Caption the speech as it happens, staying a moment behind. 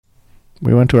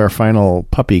We went to our final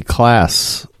puppy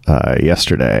class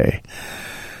yesterday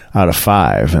out of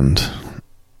 5, and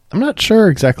I'm not sure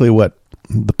exactly what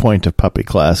the point of puppy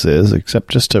class is, except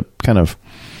just to kind of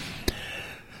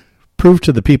prove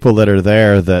to the people that are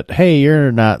there that, hey,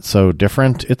 you're not so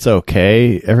different. It's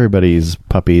okay. Everybody's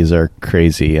puppies are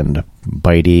crazy and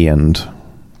bitey and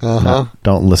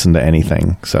don't listen to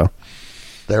anything. So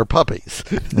they're puppies.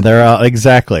 They're all,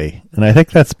 exactly. And I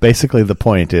think that's basically the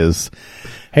point is,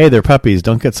 hey, they're puppies.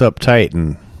 Don't get so uptight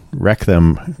and wreck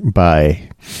them by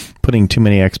putting too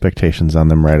many expectations on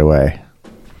them right away.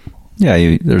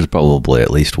 Yeah, there's probably at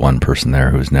least one person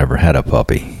there who's never had a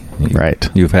puppy. Right.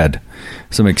 You've had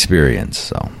some experience,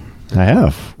 so. I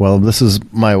have. Well, this is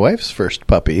my wife's first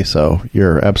puppy, so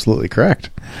you're absolutely correct.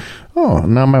 Oh,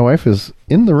 now my wife is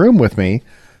in the room with me,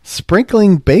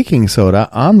 sprinkling baking soda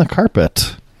on the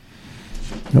carpet.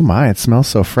 Oh my, it smells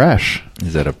so fresh.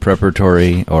 Is that a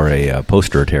preparatory or a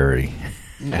posteratory?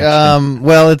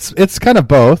 Well, it's kind of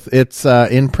both. It's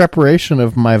in preparation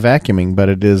of my vacuuming, but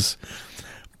it is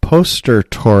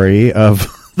postertory of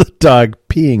the dog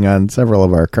peeing on several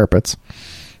of our carpets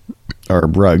or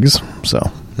rugs. So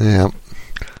yeah.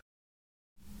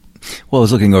 Well, I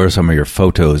was looking over some of your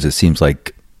photos. It seems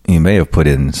like you may have put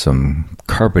in some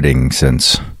carpeting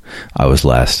since I was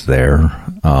last there.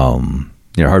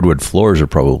 Your hardwood floors are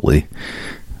probably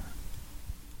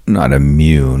not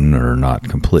immune or not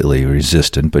completely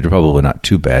resistant, but you're probably not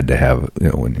too bad to have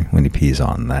when he pees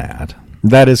on that.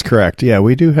 That is correct. Yeah,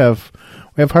 we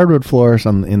have hardwood floors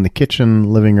in the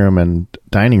kitchen, living room, and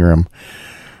dining room,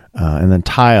 and then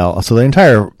tile. So the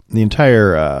entire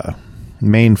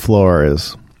main floor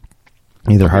is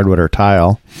either hardwood or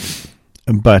tile.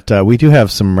 But we do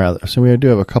have we do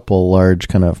have a couple large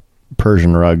kind of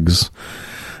Persian rugs,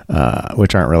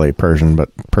 which aren't really Persian, but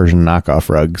Persian knockoff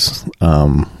rugs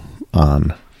on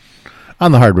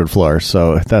the hardwood floor.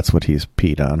 So that's what he's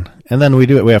peed on. And then we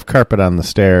have carpet on the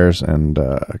stairs and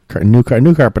new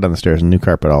carpet on the stairs and new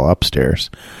carpet all upstairs,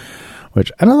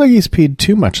 which I don't think he's peed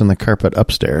too much on the carpet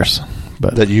upstairs.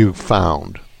 But that you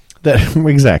found. That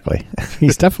exactly.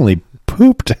 He's definitely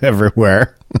pooped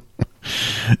everywhere.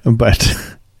 But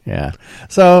yeah.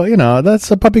 So,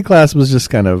 that's a puppy class was just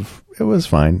kind of, it was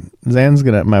fine.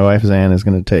 My wife Zan is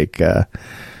going to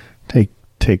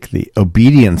take the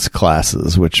obedience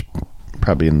classes, which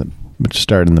probably which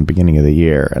start in the beginning of the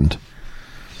year, and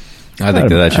I think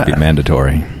that should be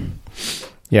mandatory.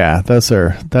 Yeah,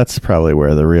 that's probably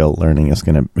where the real learning is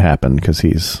going to happen, because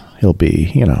he'll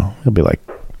be like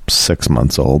 6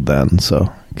 months old then,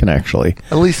 so can actually.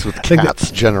 At least with cats,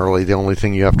 generally the only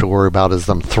thing you have to worry about is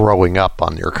them throwing up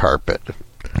on your carpet.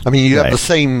 I mean, you have the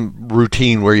same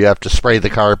routine where you have to spray the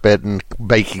carpet and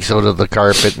baking soda the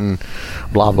carpet and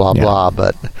blah blah blah,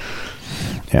 but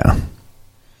yeah.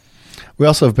 We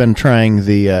also have been trying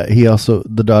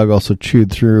the dog also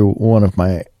chewed through one of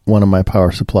my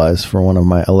power supplies for one of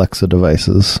my Alexa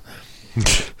devices.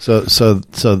 So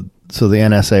the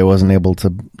NSA wasn't able to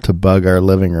bug our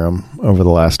living room over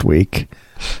the last week.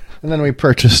 And then we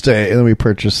purchased some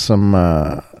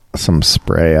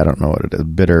spray. I don't know what it is.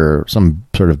 Some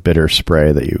sort of bitter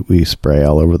spray that we spray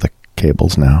all over the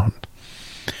cables now.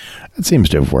 It seems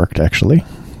to have worked, actually,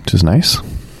 which is nice.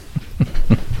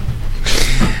 What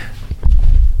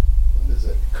is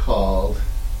it called?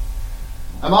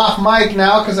 I'm off mic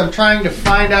now because I'm trying to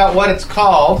find out what it's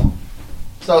called.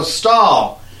 So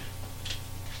stall.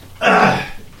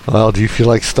 Well, do you feel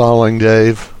like stalling,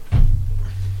 Dave?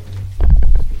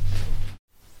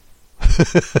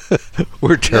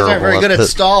 We're terrible. You guys aren't very good at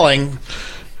stalling.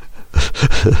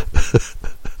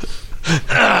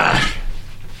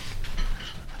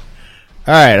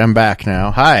 All right, I'm back now.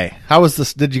 Hi. How was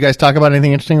this? Did you guys talk about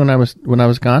anything interesting when I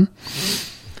was gone?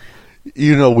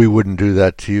 We wouldn't do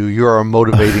that to you. You're a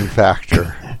motivating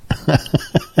factor.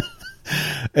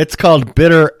 It's called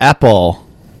bitter apple.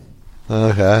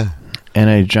 Okay. In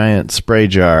a giant spray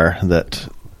jar that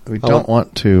we don't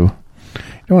want to. You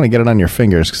don't want to get it on your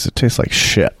fingers because it tastes like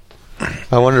shit.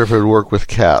 I wonder if it would work with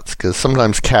cats, because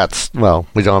sometimes cats, well,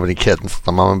 we don't have any kittens at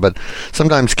the moment, but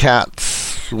sometimes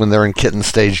cats, when they're in kitten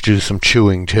stage, do some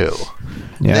chewing too.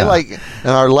 Yeah.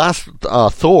 And our last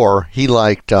Thor, he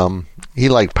liked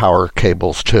power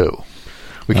cables too.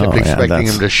 We kept expecting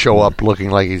him to show up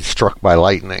looking like he's struck by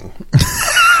lightning.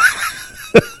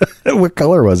 What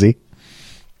color was he?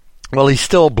 Well, he's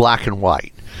still black and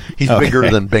white. He's bigger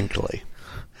than Binkley.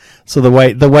 So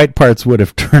the white parts would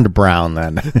have turned brown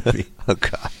then. Oh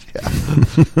God, yeah.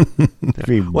 If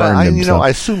he burned himself. I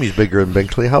assume he's bigger than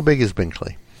Binkley. How big is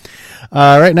Binkley?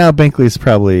 Right now, Binkley's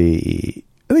probably,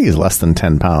 I think he's less than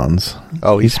 10 pounds.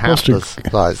 Oh, he's half the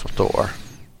size of Thor.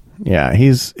 Yeah,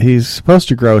 he's supposed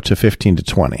to grow to 15 to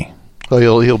 20.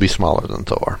 Well, he'll be smaller than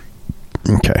Thor.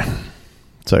 Okay.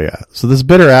 So yeah. So this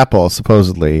bitter apple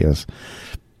supposedly is,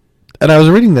 and I was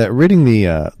reading the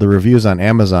reviews on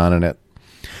Amazon, and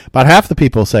about half the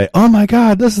people say, "Oh my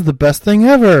God, this is the best thing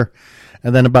ever,"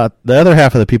 and then about the other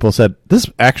half of the people said, "This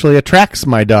actually attracts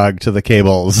my dog to the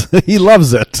cables. He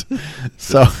loves it."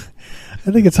 So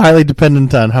I think it's highly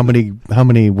dependent on how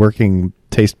many working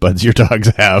taste buds your dogs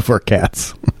have, or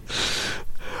cats.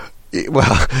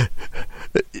 Well,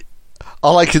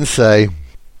 all I can say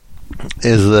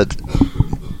is that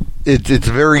it's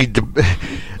very.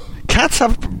 Cats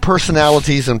have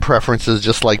personalities and preferences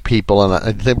just like people,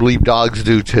 and I believe dogs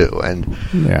do too. And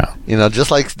yeah,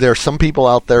 just like there are some people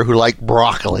out there who like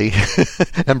broccoli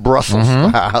and Brussels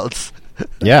sprouts.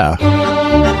 Yeah.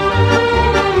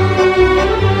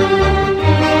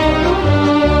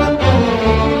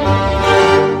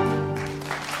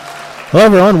 Hello,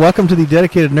 everyone. Welcome to the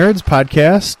Dedicated Nerds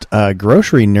podcast,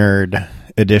 Grocery Nerd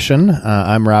Edition.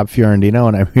 I'm Rob Fiorentino,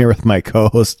 and I'm here with my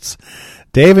co-hosts,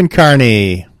 Dave and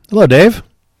Carney. Hello, Dave.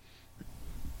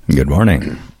 Good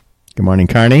morning. Good morning,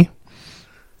 Carney.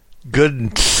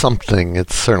 Good something.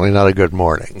 It's certainly not a good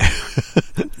morning.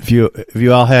 Have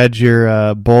you all had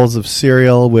your bowls of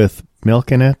cereal with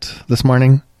milk in it this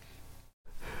morning?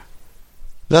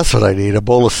 That's what I need, a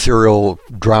bowl of cereal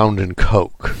drowned in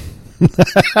Coke.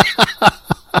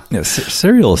 Yeah,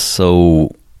 cereal is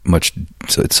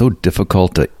it's so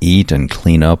difficult to eat and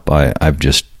clean up. I've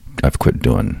quit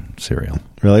doing cereal.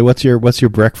 Really? What's your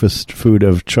breakfast food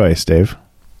of choice, Dave?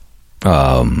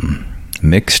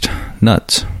 Mixed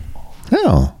nuts.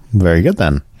 Oh, very good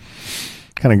then.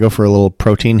 Kind of go for a little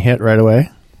protein hit right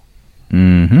away.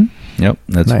 Mm-hmm. Yep,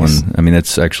 that's nice. one. I mean,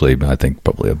 that's actually, I think,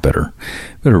 probably a better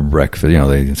breakfast.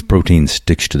 It's protein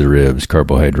sticks to the ribs,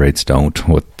 carbohydrates don't.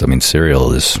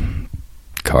 Cereal is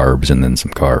carbs and then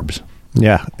some carbs.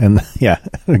 Yeah, and yeah,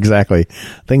 exactly.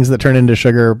 Things that turn into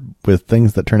sugar with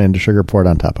things that turn into sugar poured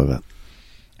on top of it.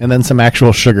 And then some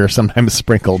actual sugar sometimes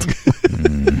sprinkled.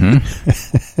 Mm-hmm.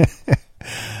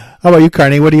 How about you,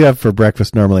 Carney? What do you have for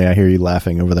breakfast normally? I hear you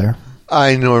laughing over there.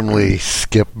 I normally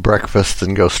skip breakfast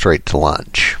and go straight to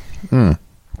lunch. When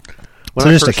So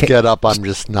I just first get up, I'm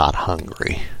just not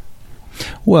hungry.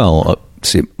 Well,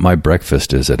 see, my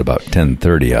breakfast is at about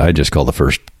 10:30. I just call the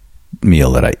first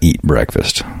meal that I eat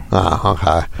breakfast.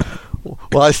 Okay.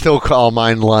 Well, I still call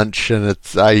mine lunch, and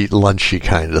I eat lunchy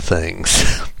kind of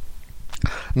things.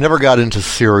 Never got into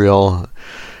cereal,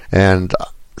 and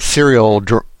cereal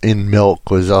in milk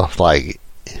was like,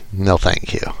 no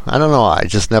thank you. I don't know why. I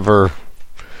just never,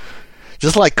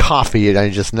 just like coffee, I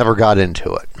just never got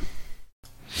into it.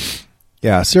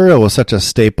 Yeah, cereal was such a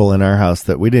staple in our house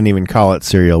that we didn't even call it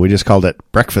cereal. We just called it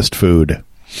breakfast food.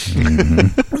 Mm-hmm.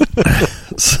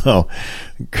 So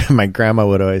my grandma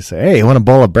would always say, "Hey, you want a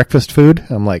bowl of breakfast food?"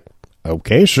 I'm like,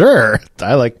 "Okay, sure.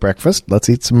 I like breakfast. Let's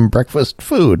eat some breakfast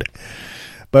food."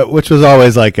 But which was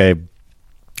always like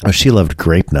she loved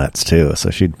grape nuts too. So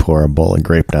she'd pour a bowl of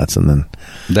grape nuts, and then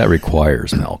that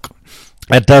requires milk.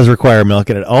 It does require milk,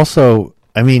 and it also,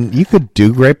 you could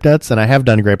do grape nuts, and I have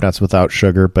done grape nuts without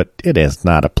sugar, but it is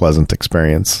not a pleasant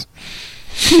experience.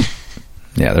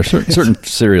 Yeah, there's certain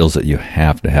cereals that you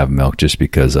have to have milk just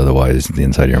because otherwise the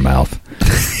inside of your mouth.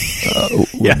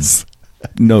 Yes.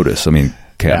 Notice,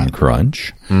 Captain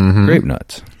Crunch, grape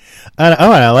nuts.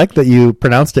 I like that you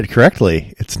pronounced it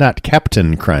correctly. It's not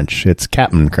Captain Crunch, it's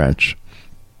Captain Crunch.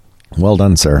 Well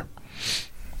done, sir.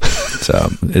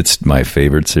 It's my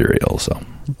favorite cereal. So,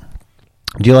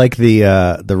 do you like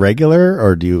the regular,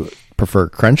 or do you prefer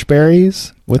Crunch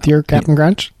Berries with your Captain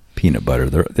Crunch? Peanut butter.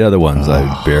 The other ones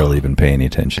I barely even pay any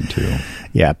attention to.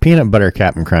 Yeah, peanut butter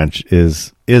Captain Crunch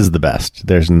is the best.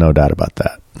 There's no doubt about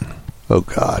that. Oh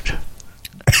God.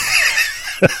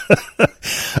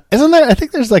 Isn't there? I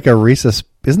think there's like a Reese's.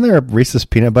 Isn't there a Reese's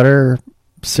peanut butter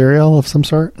cereal of some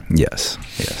sort? Yes.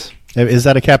 Is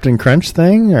that a Captain Crunch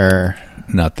thing, or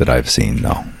not that I've seen?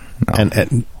 No.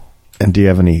 And do you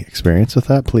have any experience with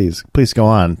that? Please go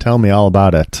on. Tell me all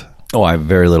about it. Oh, I have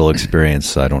very little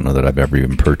experience. I don't know that I've ever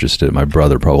even purchased it. My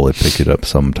brother probably picked it up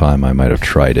sometime. I might have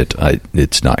tried it.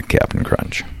 It's not Captain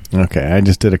Crunch. Okay, I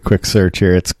just did a quick search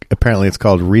here. It's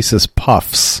called Reese's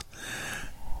Puffs.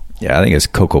 Yeah, I think it's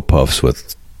Cocoa Puffs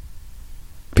with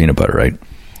peanut butter, right?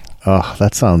 Oh,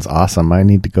 that sounds awesome. I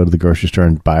need to go to the grocery store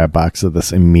and buy a box of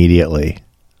this immediately.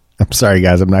 I'm sorry,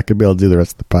 guys. I'm not going to be able to do the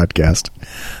rest of the podcast.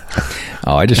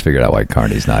 Oh, I just figured out why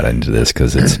Carney's not into this,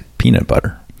 because it's peanut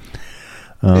butter.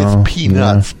 It's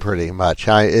peanuts, pretty much.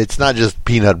 It's not just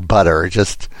peanut butter. It's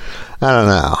just, I don't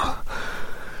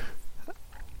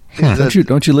know.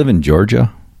 Don't you live in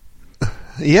Georgia?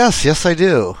 Yes, I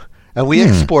do. And we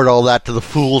export all that to the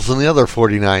fools in the other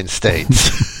 49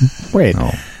 states. Wait.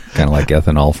 Oh, kind of like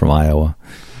ethanol from Iowa.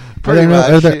 Pretty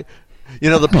much.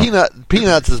 The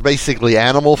peanuts is basically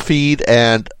animal feed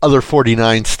and other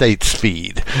 49 states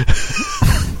feed.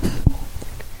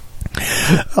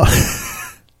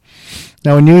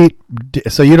 Now, when you eat,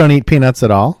 so you don't eat peanuts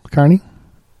at all, Carney?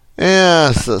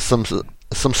 Yeah, so some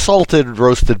salted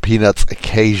roasted peanuts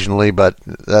occasionally, but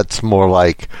that's more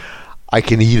like I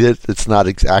can eat it. It's not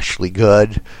actually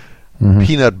good. Mm-hmm.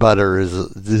 Peanut butter is.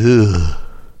 Ugh.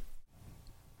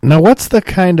 Now, what's the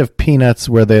kind of peanuts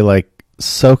where they like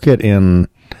soak it in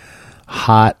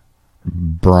hot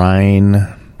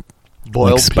brine,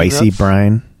 boiled like spicy peanuts?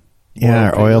 Brine? Yeah,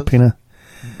 or oil peanut.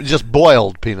 Just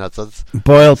boiled peanuts. That's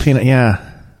boiled peanut. Yeah.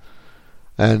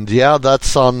 And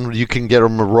that's on. You can get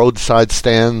them at roadside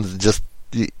stands, just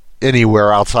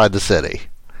anywhere outside the city.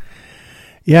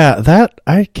 Yeah, that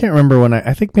I can't remember when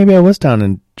I think maybe I was down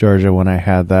in Georgia when I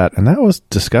had that, and that was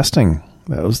disgusting.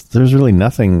 There's really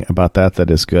nothing about that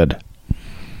is good.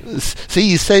 See,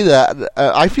 you say that.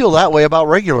 I feel that way about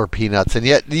regular peanuts, and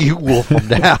yet you wolf them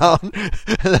down.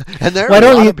 And there are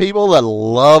a lot of people that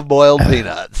love boiled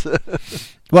peanuts.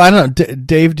 Well, I don't know,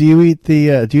 Dave. Do you eat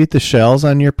the shells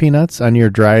on your peanuts, on your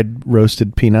dried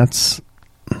roasted peanuts?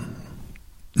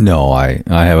 No, I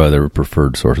have other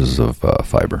preferred sources of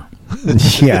fiber.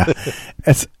 Yeah,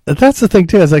 that's the thing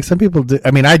too. Is like some people do.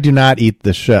 I mean, I do not eat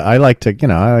the shell. I like to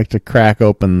crack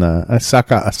open I suck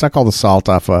all the salt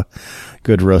off a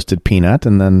good roasted peanut,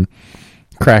 and then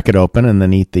crack it open, and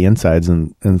then eat the insides,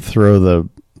 and throw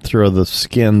the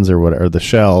skins or the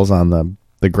shells on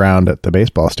the ground at the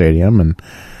baseball stadium. And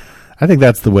I think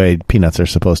that's the way peanuts are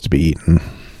supposed to be eaten.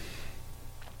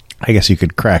 I guess you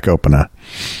could crack open a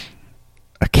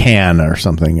can or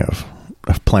something of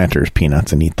Planters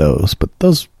peanuts and eat those, but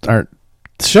those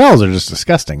shells are just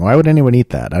disgusting. Why would anyone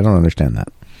eat that? I don't understand that.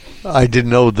 I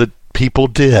didn't know that people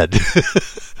did.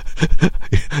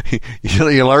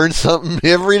 You learn something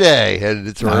every day, and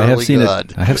it's really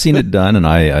good. I have seen it done, and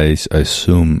I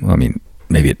assume, I mean,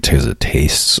 maybe it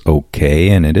tastes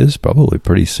okay, and it is probably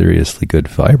pretty seriously good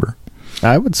fiber.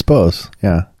 I would suppose,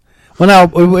 yeah. Well,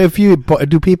 now, if you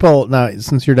do people now,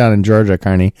 since you're down in Georgia,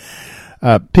 Carney,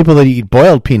 people that eat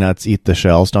boiled peanuts eat the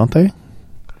shells, don't they?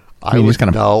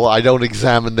 No, I don't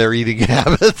examine their eating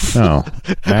habits. Oh, all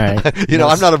right.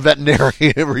 I'm not a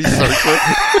veterinarian researcher.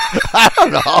 I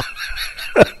don't know.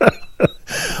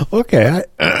 Okay,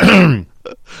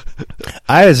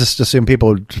 I just assume people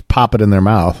would just pop it in their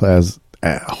mouth as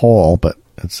a whole, but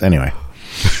it's anyway.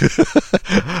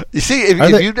 You see,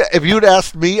 if you'd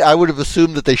asked me, I would have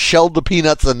assumed that they shelled the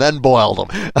peanuts and then boiled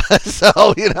them. So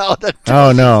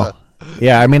oh no.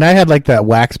 Yeah, I mean, I had like that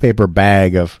wax paper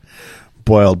bag of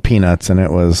boiled peanuts, and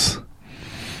it was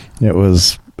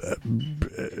the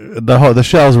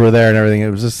shells were there and everything. It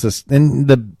was just this, and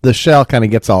the shell kind of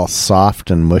gets all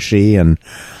soft and mushy, and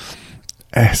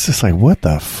it's just like, what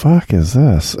the fuck is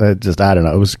this? I don't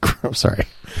know. It was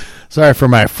sorry for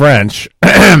my French,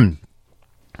 but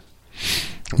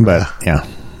yeah,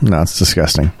 no, it's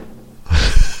disgusting.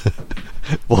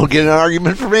 Won't get an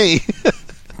argument for me.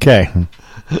 Okay.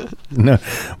 No,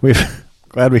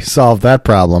 glad we solved that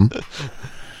problem.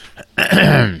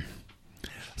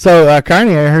 So,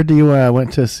 Carney, I heard you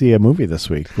went to see a movie this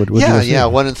week. I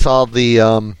went and saw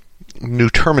the new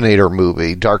Terminator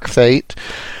movie, Dark Fate,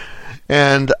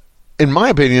 and in my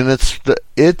opinion, it's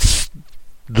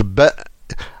the best.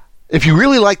 If you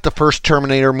really like the first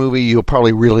Terminator movie, you'll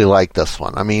probably really like this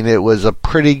one. I mean, it was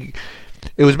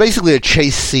basically a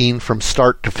chase scene from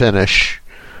start to finish,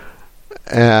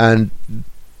 and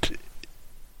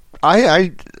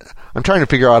I'm trying to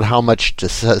figure out how much to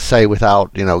say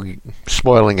without,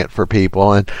 spoiling it for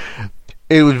people. And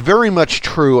it was very much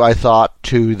true, I thought,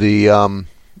 to the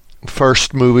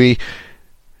first movie.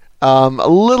 A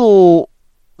little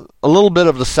bit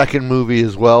of the second movie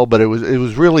as well, but it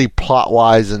was really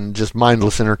plot-wise and just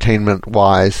mindless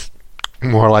entertainment-wise,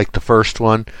 more like the first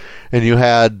one. And you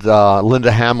had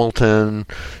Linda Hamilton,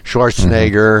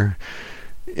 Schwarzenegger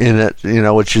in it,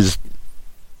 which is...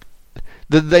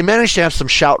 They managed to have some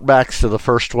shoutbacks to the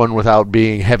first one without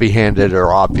being heavy-handed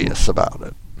or obvious about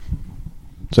it.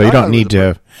 So you don't need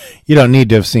to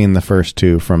have seen the first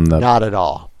two from the not at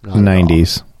all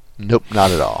 90s. Nope,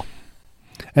 not at all.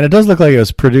 And it does look like it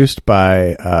was produced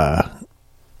by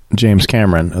James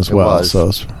Cameron as well.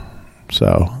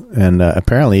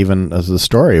 Apparently even as the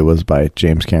story was by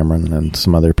James Cameron and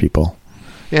some other people.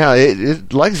 Yeah,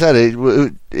 it like I said,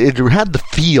 it had the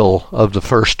feel of the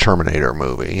first Terminator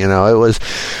movie. It was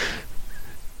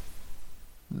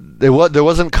there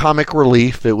wasn't comic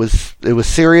relief. It was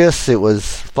serious. It was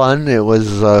fun. It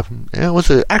was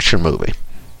an action movie.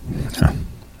 Yeah.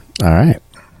 All right.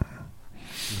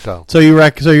 So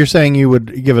you're saying you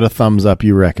would give it a thumbs up?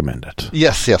 You recommend it?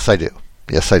 Yes, I do.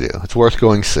 Yes, I do. It's worth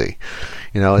going to see.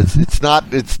 It's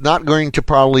not going to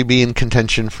probably be in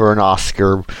contention for an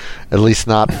Oscar, at least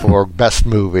not for best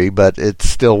movie, but it's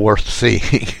still worth seeing.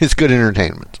 It's good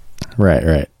entertainment.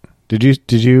 Right. Did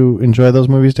you enjoy those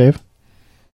movies, Dave?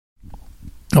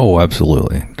 Oh,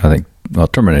 absolutely. I think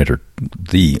Terminator,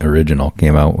 the original,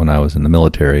 came out when I was in the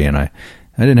military, and I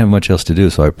didn't have much else to do,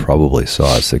 so I probably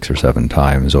saw it 6 or 7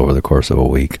 times over the course of a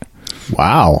week.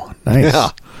 Wow, nice. Yeah.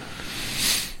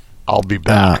 I'll be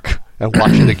back and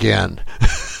watch it again.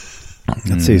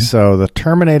 Let's see. So the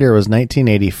Terminator was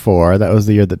 1984. That was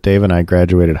the year that Dave and I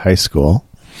graduated high school.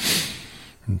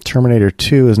 And Terminator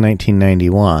 2 is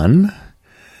 1991.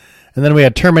 And then we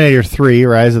had Terminator 3,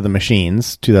 Rise of the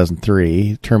Machines,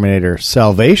 2003. Terminator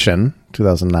Salvation,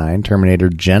 2009. Terminator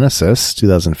Genesis,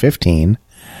 2015.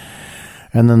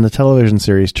 And then the television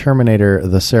series Terminator: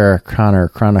 The Sarah Connor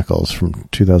Chronicles from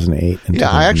 2008 and 2009.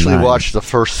 I actually watched the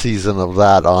first season of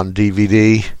that on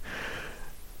DVD,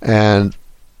 and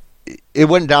it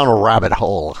went down a rabbit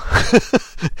hole.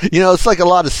 It's like a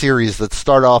lot of series that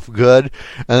start off good,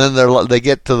 and then they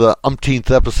get to the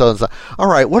umpteenth episode and say, all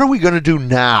right, what are we going to do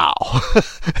now?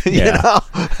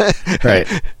 Right.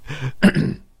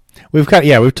 We've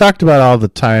talked about all the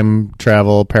time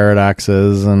travel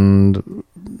paradoxes and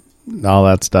all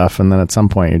that stuff, and then at some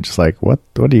point you're just like, what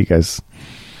are you guys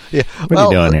what are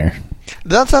you doing here?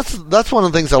 That's one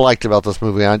of the things I liked about this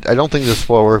movie. I don't think this is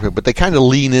spoiler, but they kind of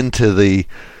lean into the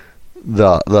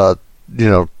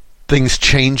things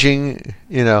changing,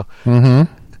 mm-hmm.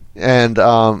 and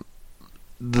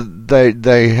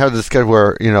they have this kind of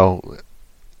where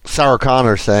Sarah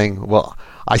Connor saying, well,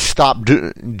 I stopped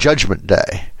Judgment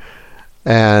Day,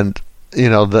 and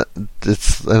and then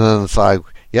it's like,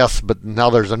 yes, but now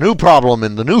there's a new problem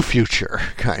in the new future,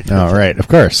 kind of. Oh, right, of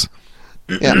course.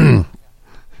 Yeah.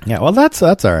 Yeah, well, that's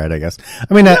all right, I guess.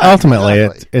 I mean, ultimately,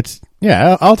 exactly.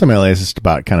 Ultimately, it's just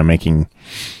about kind of making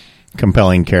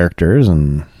compelling characters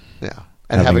and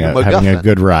having a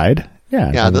good ride.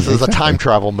 Yeah, this is a time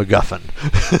travel MacGuffin.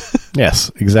 Yes,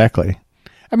 exactly.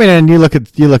 I mean, and you look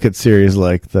at series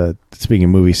like speaking of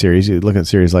movie series, you look at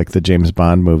series like the James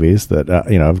Bond movies that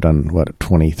have done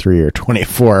 23 or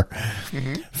 24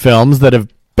 mm-hmm. films that have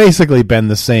basically been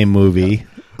the same movie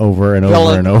over and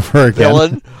over and over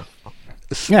again.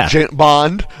 Villain,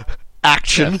 Bond,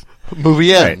 action,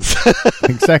 movie ends. Right.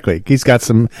 Exactly. He's got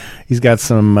some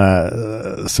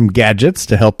gadgets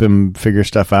to help him figure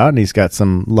stuff out, and he's got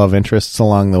some love interests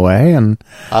along the way. And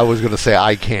I was going to say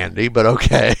eye candy, but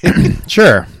okay.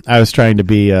 Sure. I was trying to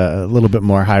be a little bit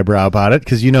more highbrow about it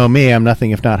because me, I'm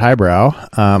nothing if not highbrow.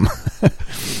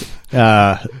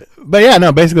 But yeah,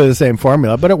 no, basically the same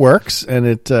formula, but it works, and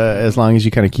it as long as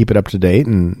you kind of keep it up to date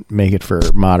and make it for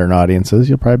modern audiences,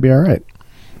 you'll probably be all right.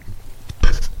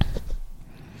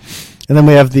 And then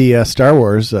we have the Star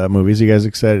Wars movies. Are you guys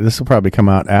excited? This will probably come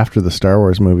out after the Star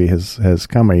Wars movie has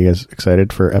come. Are you guys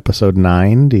excited for Episode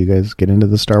 9? Do you guys get into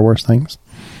the Star Wars things?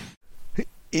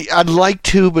 I'd like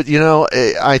to, but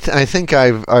I think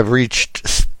I've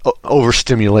reached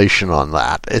overstimulation on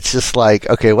that. It's just like,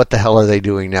 okay, what the hell are they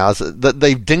doing now?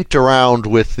 They've dinked around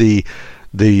with the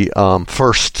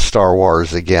first Star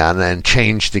Wars again and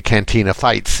changed the cantina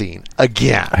fight scene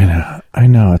again. I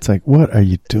know. It's like, what are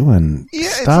you doing? Yeah,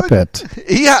 Stop it.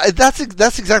 Yeah, that's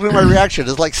exactly my reaction.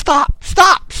 It's like, stop!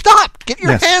 Get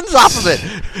your hands off of it.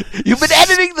 You've been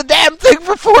editing the damn thing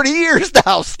for 40 years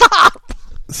now. Stop!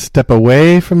 Step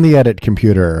away from the edit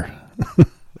computer.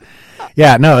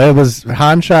 Yeah, no, it was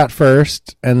Han shot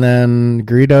first, and then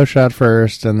Greedo shot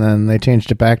first, and then they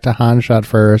changed it back to Han shot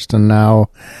first, and now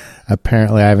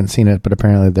apparently, I haven't seen it, but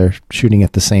apparently they're shooting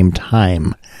at the same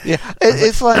time. Yeah,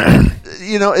 it's like,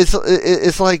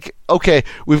 it's like, okay,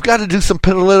 we've got to do some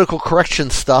political correction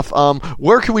stuff.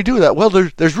 Where can we do that? Well,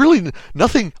 there's really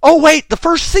nothing. Oh, wait, the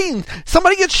first scene,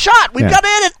 somebody gets shot. We've got to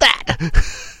edit that.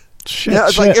 Shit,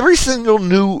 it's like every single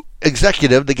new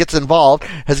executive that gets involved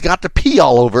has got to pee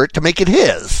all over it to make it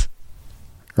his.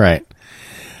 Right.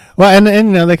 Well, and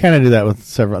they kind of do that with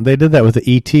several. They did that with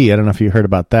the E.T. I don't know if you heard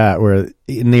about that, where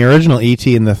in the original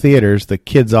E.T. in the theaters, the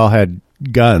kids all had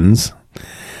guns,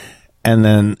 and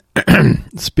then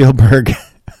Spielberg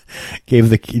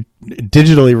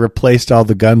digitally replaced all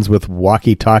the guns with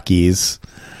walkie-talkies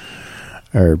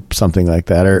or something like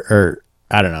that, or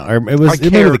I don't know. Or it was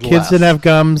maybe the kids didn't have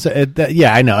gums.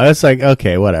 Yeah, I know. It's like,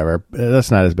 okay, whatever. That's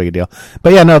not as big a deal.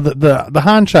 But yeah, no, the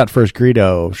Han shot first,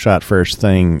 Greedo shot first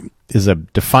thing is a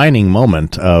defining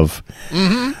moment of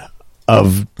Han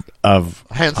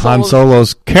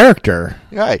Solo's character.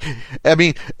 Right. I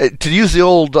mean, to use the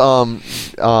old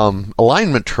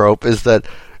alignment trope is that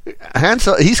Han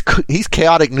Solo, he's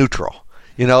chaotic neutral.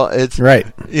 You know, it's right.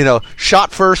 You know,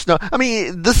 shot first. No, I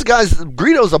mean,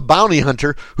 Greedo's a bounty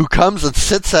hunter who comes and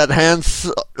sits at Han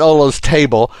Solo's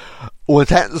table with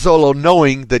Han Solo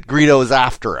knowing that Greedo is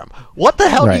after him. What the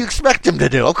hell do you expect him to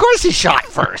do? Of course he shot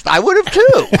first. I would have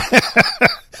too.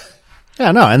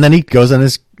 Yeah, no, and then he goes on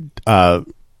his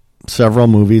several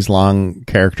movies long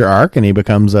character arc, and he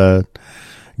becomes a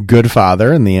good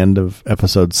father in the end of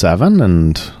episode 7,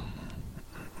 and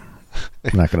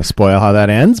I'm not going to spoil how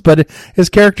that ends, but his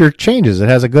character changes. It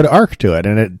has a good arc to it,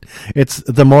 and it's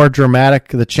the more dramatic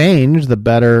the change, the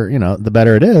better, the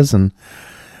better it is. And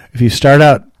if you start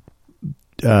out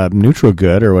neutral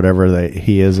good or whatever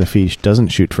he is, if he doesn't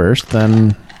shoot first,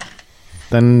 then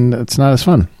it's not as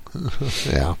fun.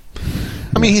 Yeah.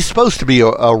 I mean, he's supposed to be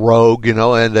a rogue, and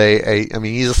I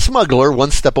mean, he's a smuggler,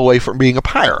 one step away from being a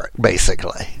pirate,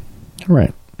 basically.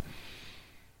 Right.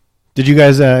 Did you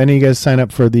guys, any of you guys sign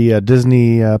up for the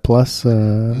Disney Plus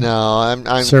No,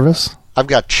 I'm service? I've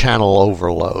got channel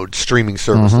overload, streaming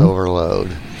service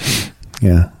overload.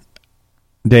 Yeah.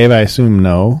 Dave, I assume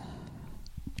no.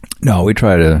 No, we're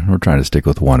trying to stick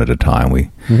with one at a time.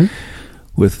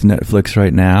 With Netflix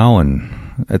right now, and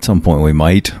at some point we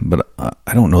might, but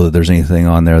I don't know that there's anything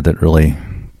on there that really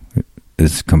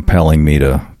is compelling me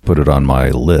to put it on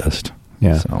my list.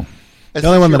 Yeah. So the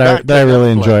only one that I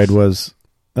really enjoyed was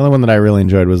The only one that I really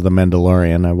enjoyed was The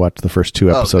Mandalorian. I watched the first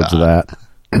 2 episodes of that,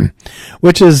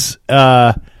 which is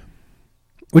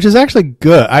actually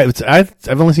good.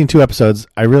 I've only seen 2 episodes.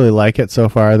 I really like it so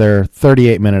far. They're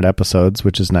 38-minute episodes,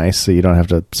 which is nice, so you don't have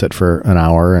to sit for an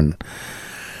hour.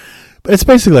 But it's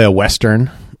basically a Western.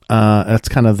 That's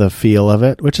kind of the feel of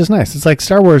it, which is nice. It's like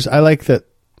Star Wars. I like that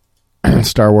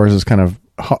Star Wars is kind of...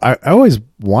 I always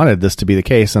wanted this to be the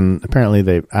case, and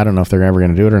apparently I don't know if they're ever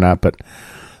going to do it or not, but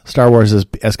Star Wars is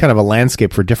as kind of a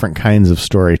landscape for different kinds of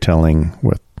storytelling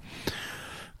with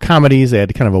comedies. They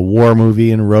had kind of a war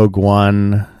movie in Rogue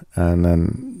One, and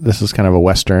then this is kind of a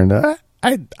Western.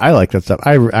 I like that stuff.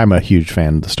 I'm a huge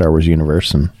fan of the Star Wars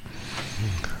universe, and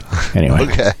anyway.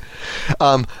 Okay.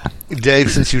 Dave,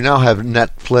 since you now have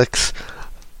Netflix,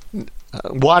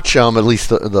 watch at least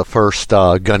the first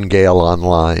Gun Gale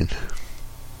Online.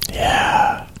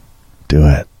 Yeah. Do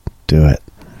it.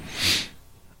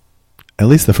 At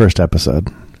least the first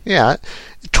episode. Yeah,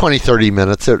 20, 30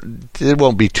 minutes. It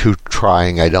won't be too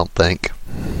trying, I don't think.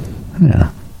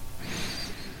 Yeah.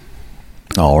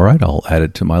 All right, I'll add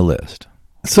it to my list.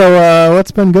 So,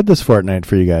 what's been good this fortnight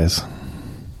for you guys?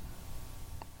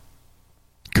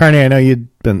 Carney, I know you'd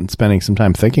been spending some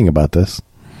time thinking about this.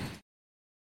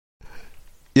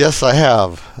 Yes, I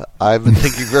have. I've been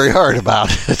thinking very hard about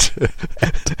it.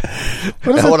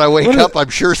 And when I wake up, I'm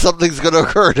sure something's going to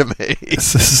occur to me.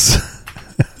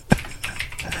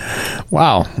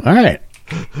 Wow. All right.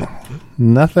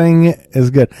 Nothing is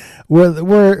good. We're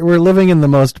living in the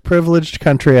most privileged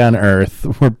country on earth.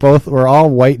 We're all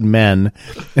white men.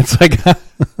 It's like,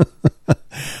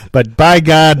 but by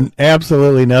God,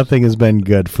 absolutely nothing has been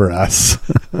good for us.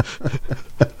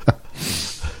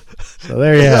 So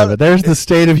there you have it. There's the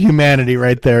state of humanity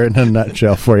right there in a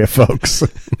nutshell for you folks.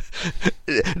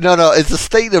 No, it's a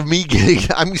state of me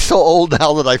I'm so old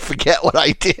now that I forget what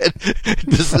I did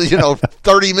just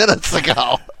 30 minutes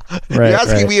ago. Right, you're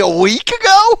asking me a week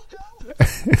ago?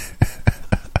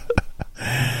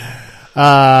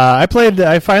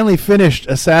 I finally finished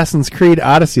Assassin's Creed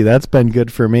Odyssey. That's been good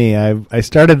for me. I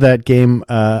started that game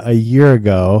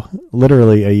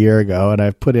literally a year ago, and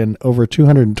I've put in over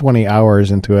 220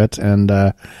 hours into it,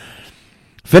 and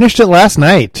finished it last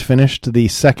night. Finished the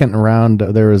second round.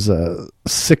 There was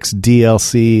 6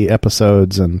 DLC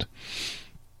episodes and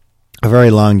a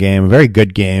very long game, a very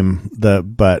good game.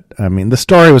 But the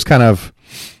story was kind of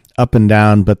up and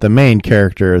down, but the main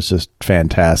character is just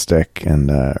fantastic,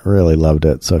 and really loved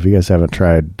it. So if you guys haven't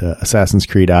tried Assassin's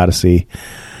Creed Odyssey,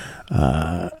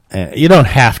 you don't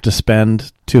have to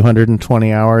spend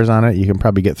 220 hours on it. You can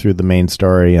probably get through the main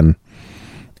story in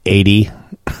 80.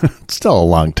 It's still a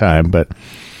long time, but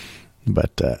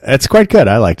it's quite good.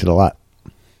 I liked it a lot.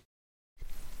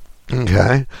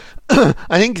 Okay.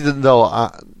 I think, though,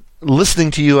 listening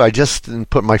to you, I just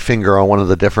put my finger on one of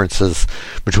the differences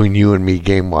between you and me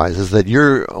game-wise, is that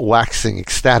you're waxing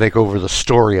ecstatic over the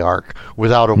story arc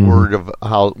without a word of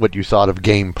what you thought of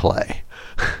gameplay.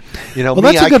 Well,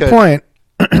 that's a good point.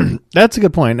 That's a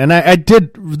good point. And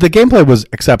the gameplay was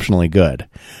exceptionally good.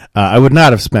 I would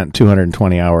not have spent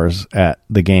 220 hours at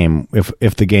the game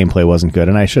if the gameplay wasn't good.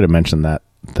 And I should have mentioned that.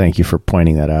 Thank you for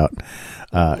pointing that out.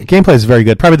 Gameplay is very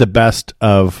good. Probably the best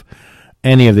of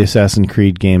any of the Assassin's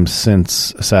Creed games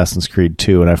since Assassin's Creed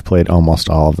 2, and I've played almost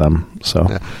all of them. So,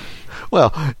 yeah.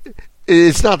 Well,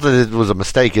 it's not that it was a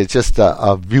mistake. It's just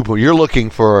a viewpoint. You're looking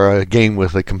for a game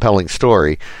with a compelling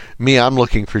story. Me, I'm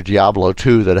looking for Diablo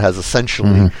 2 that has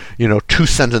essentially, 2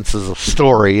 sentences of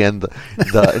story, and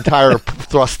the entire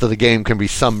thrust of the game can be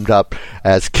summed up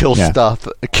as kill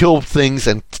things,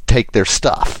 and take their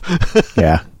stuff.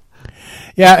 Yeah.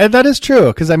 Yeah, that is true.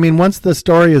 Because, once the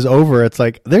story is over, it's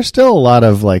like there's still a lot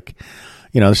of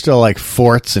there's still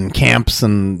forts and camps,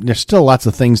 and there's still lots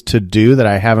of things to do that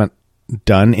I haven't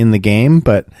done in the game.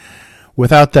 But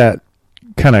without that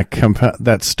kind of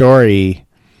that story,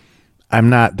 I'm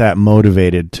not that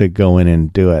motivated to go in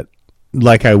and do it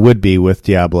like I would be with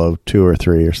Diablo 2 or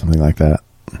 3 or something like that.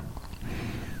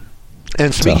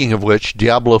 And speaking of which,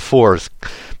 Diablo 4 has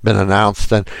been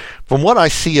announced, and from what I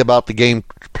see about the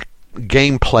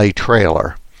gameplay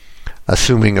trailer,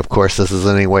 assuming of course this is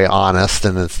in any way honest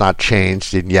and it's not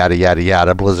changed and yada yada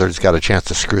yada, Blizzard's got a chance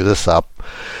to screw this up.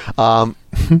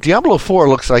 Diablo 4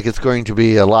 looks like it's going to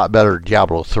be a lot better than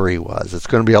Diablo 3 was. It's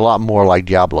going to be a lot more like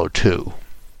Diablo 2.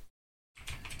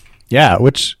 Yeah,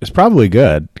 which is probably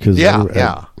good. Yeah.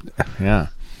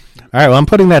 All right, well, I'm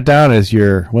putting that down as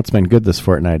what's been good this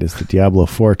fortnight is the Diablo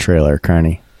 4 trailer,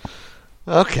 Carney.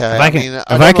 Okay. If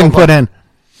I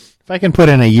can put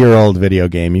in a year-old video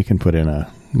game, you can put in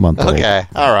a month-old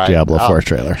all right. Diablo 4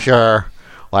 trailer. Sure.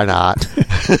 Why not?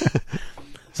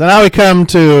 So now we come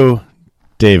to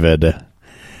David.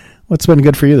 What's been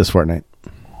good for you this fortnight?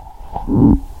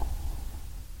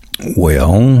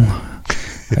 Well,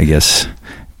 I guess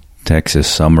Texas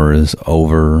summer is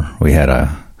over. We had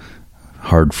a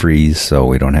hard freeze, so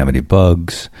we don't have any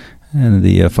bugs. And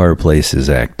the fireplace is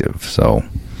active. So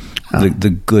the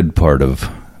good part of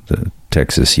the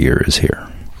Texas year is here.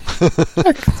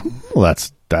 Well,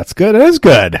 that's good. It is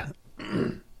good.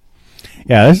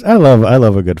 Yeah, I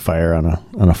love a good fire on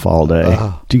a fall day.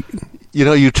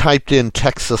 You typed in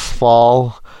Texas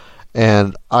fall,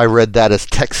 and I read that as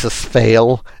Texas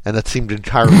fail, and that seemed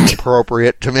entirely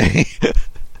appropriate to me.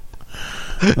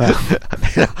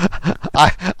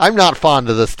 I'm not fond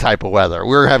of this type of weather.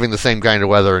 We're having the same kind of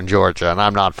weather in Georgia, and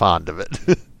I'm not fond of it.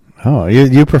 Oh,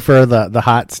 you prefer the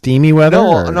hot, steamy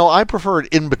weather? No, I prefer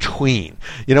it in between.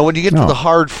 When you get to the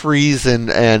hard freeze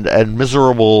and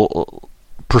miserable,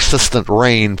 persistent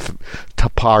rain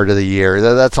part of the year,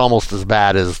 that's almost as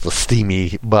bad as the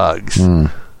steamy bugs.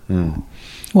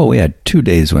 Well, we had 2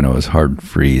 days when it was hard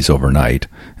freeze overnight,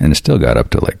 and it still got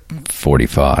up to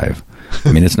 45.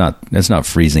 It's not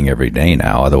freezing every day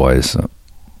now. Otherwise,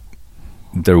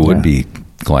 there would be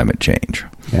climate change.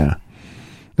 Yeah.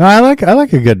 No, I like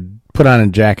a good put on a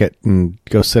jacket and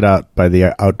go sit out by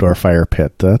the outdoor fire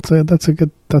pit. That's a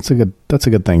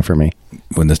good thing for me.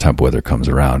 When this type of weather comes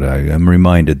around, I am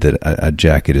reminded that a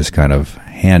jacket is kind of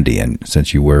handy, and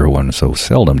since you wear one so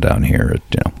seldom down here,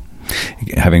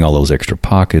 having all those extra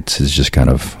pockets is just kind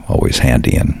of always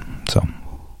handy. And so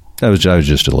that was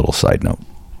just a little side note.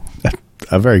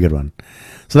 A very good one.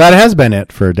 So that has been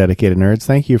it for Dedicated Nerds.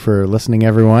 Thank you for listening,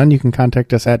 everyone. You can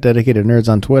contact us at Dedicated Nerds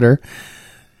on Twitter.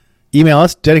 Email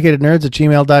us,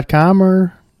 dedicatednerds@gmail.com,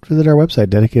 or visit our website,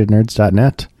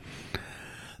 dedicatednerds.net.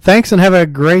 Thanks, and have a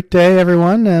great day,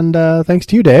 everyone. And thanks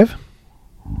to you, Dave.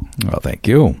 Well, thank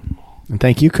you. And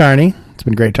thank you, Carney. It's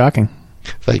been great talking.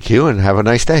 Thank you, and have a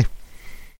nice day.